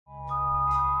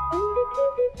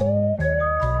Hi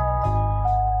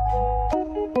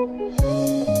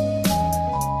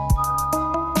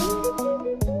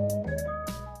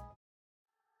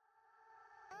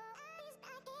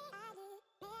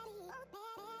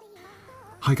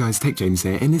guys, Tech James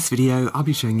here. In this video I'll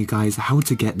be showing you guys how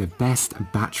to get the best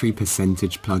battery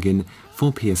percentage plugin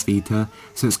for PS Vita.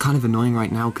 So it's kind of annoying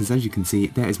right now because as you can see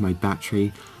there is my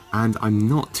battery and I'm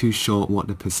not too sure what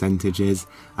the percentage is.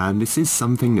 This is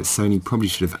something that Sony probably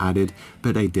should have added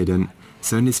but they didn't.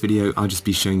 So in this video I'll just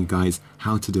be showing you guys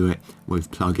how to do it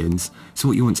with plugins. So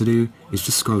what you want to do is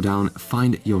just scroll down,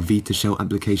 find your Vita Shell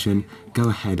application, go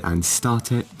ahead and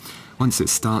start it. Once it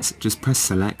starts just press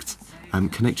select.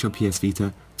 Connect your PS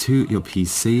Vita to your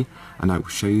PC and I will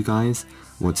show you guys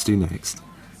what to do next.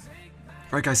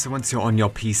 Right guys, so once you're on your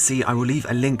PC, I will leave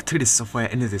a link to this software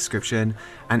in the description,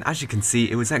 and as you can see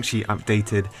it was actually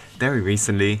updated very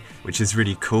recently, which is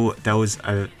really cool. There was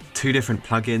two different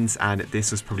plugins and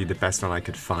this was probably the best one I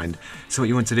could find. So what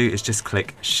you want to do is just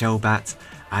click ShellBat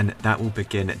and that will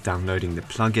begin downloading the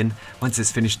plugin. Once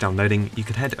it's finished downloading, you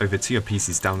can head over to your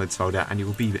PC's downloads folder and you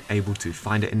will be able to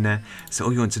find it in there. So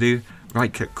all you want to do,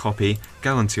 right click copy,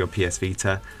 go onto your PS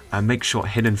Vita and make sure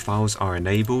hidden files are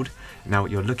enabled. Now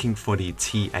you're looking for the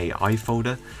TAI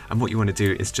folder and what you want to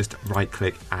do is just right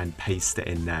click and paste it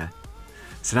in there.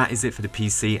 So that is it for the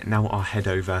PC. Now I'll head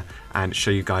over and show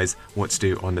you guys what to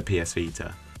do on the PS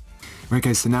Vita. Right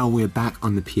guys, so now we're back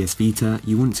on the PS Vita.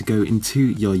 You want to go into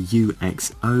your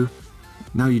UXO.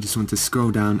 Now you just want to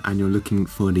scroll down and you're looking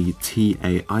for the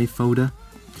TAI folder.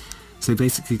 So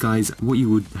basically guys, what you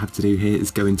would have to do here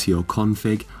is go into your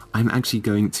config. I'm actually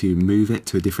going to move it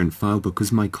to a different file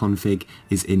because my config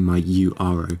is in my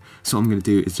URO. So what I'm going to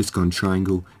do is just go on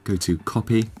triangle, go to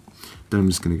copy. Then I'm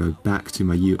just going to go back to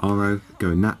my URO,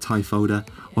 go in that TAI folder.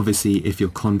 Obviously if you're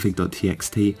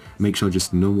config.txt, make sure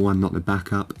just the normal one, not the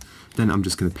backup. Then I'm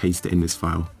just going to paste it in this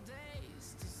file.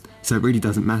 So it really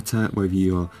doesn't matter whether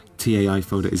your TAI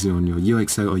folder is on your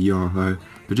UXO or URO,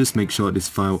 but just make sure this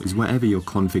file is wherever your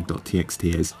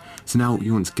config.txt is. So now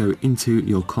you want to go into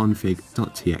your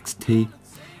config.txt.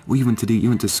 What you want to do, you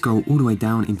want to scroll all the way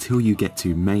down until you get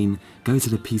to main, go to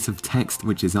the piece of text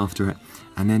which is after it,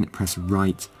 and then press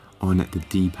right on the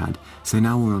D-pad. So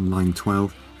now we're on line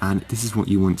 12 and this is what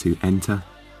you want to enter.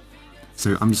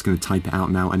 So I'm just going to type it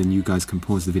out now and then you guys can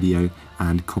pause the video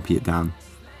and copy it down.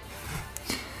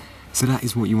 So that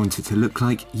is what you want it to look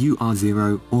like,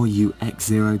 UR0 or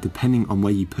UX0 depending on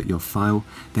where you put your file,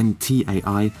 then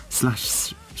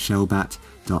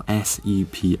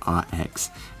TAI/shellbat.suprx.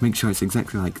 Make sure it's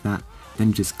exactly like that,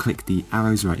 then just click the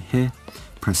arrows right here,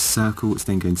 press circle, it's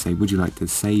then going to say would you like to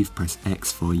save, press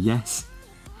X for yes,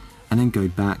 and then go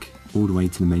back all the way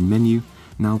to the main menu.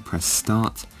 Now press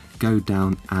start, go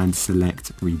down and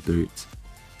select reboot.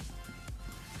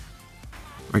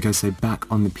 Right guys, so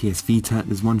back on the PS Vita,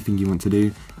 there's one thing you want to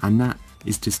do, and that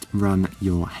is just run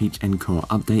your H-encore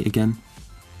update again.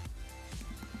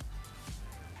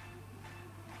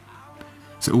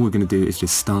 So all we're going to do is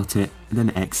just start it, and then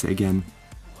exit again.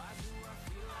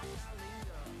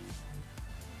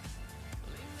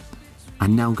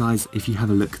 And now guys, if you have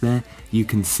a look there, you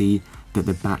can see that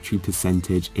the battery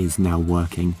percentage is now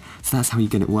working. So that's how you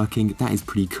get it working. That is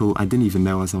pretty cool. I didn't even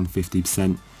know I was on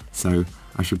 50%, so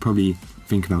I should probably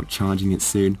think about charging it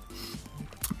soon.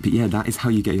 But yeah, that is how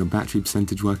you get your battery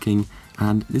percentage working,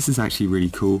 and this is actually really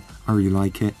cool. I really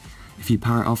like it. If you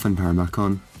power it off and power it back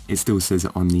on, it still says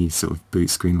it on the sort of boot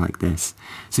screen like this.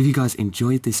 So if you guys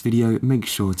enjoyed this video, make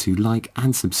sure to like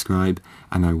and subscribe,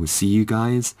 and I will see you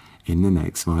guys in the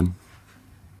next one.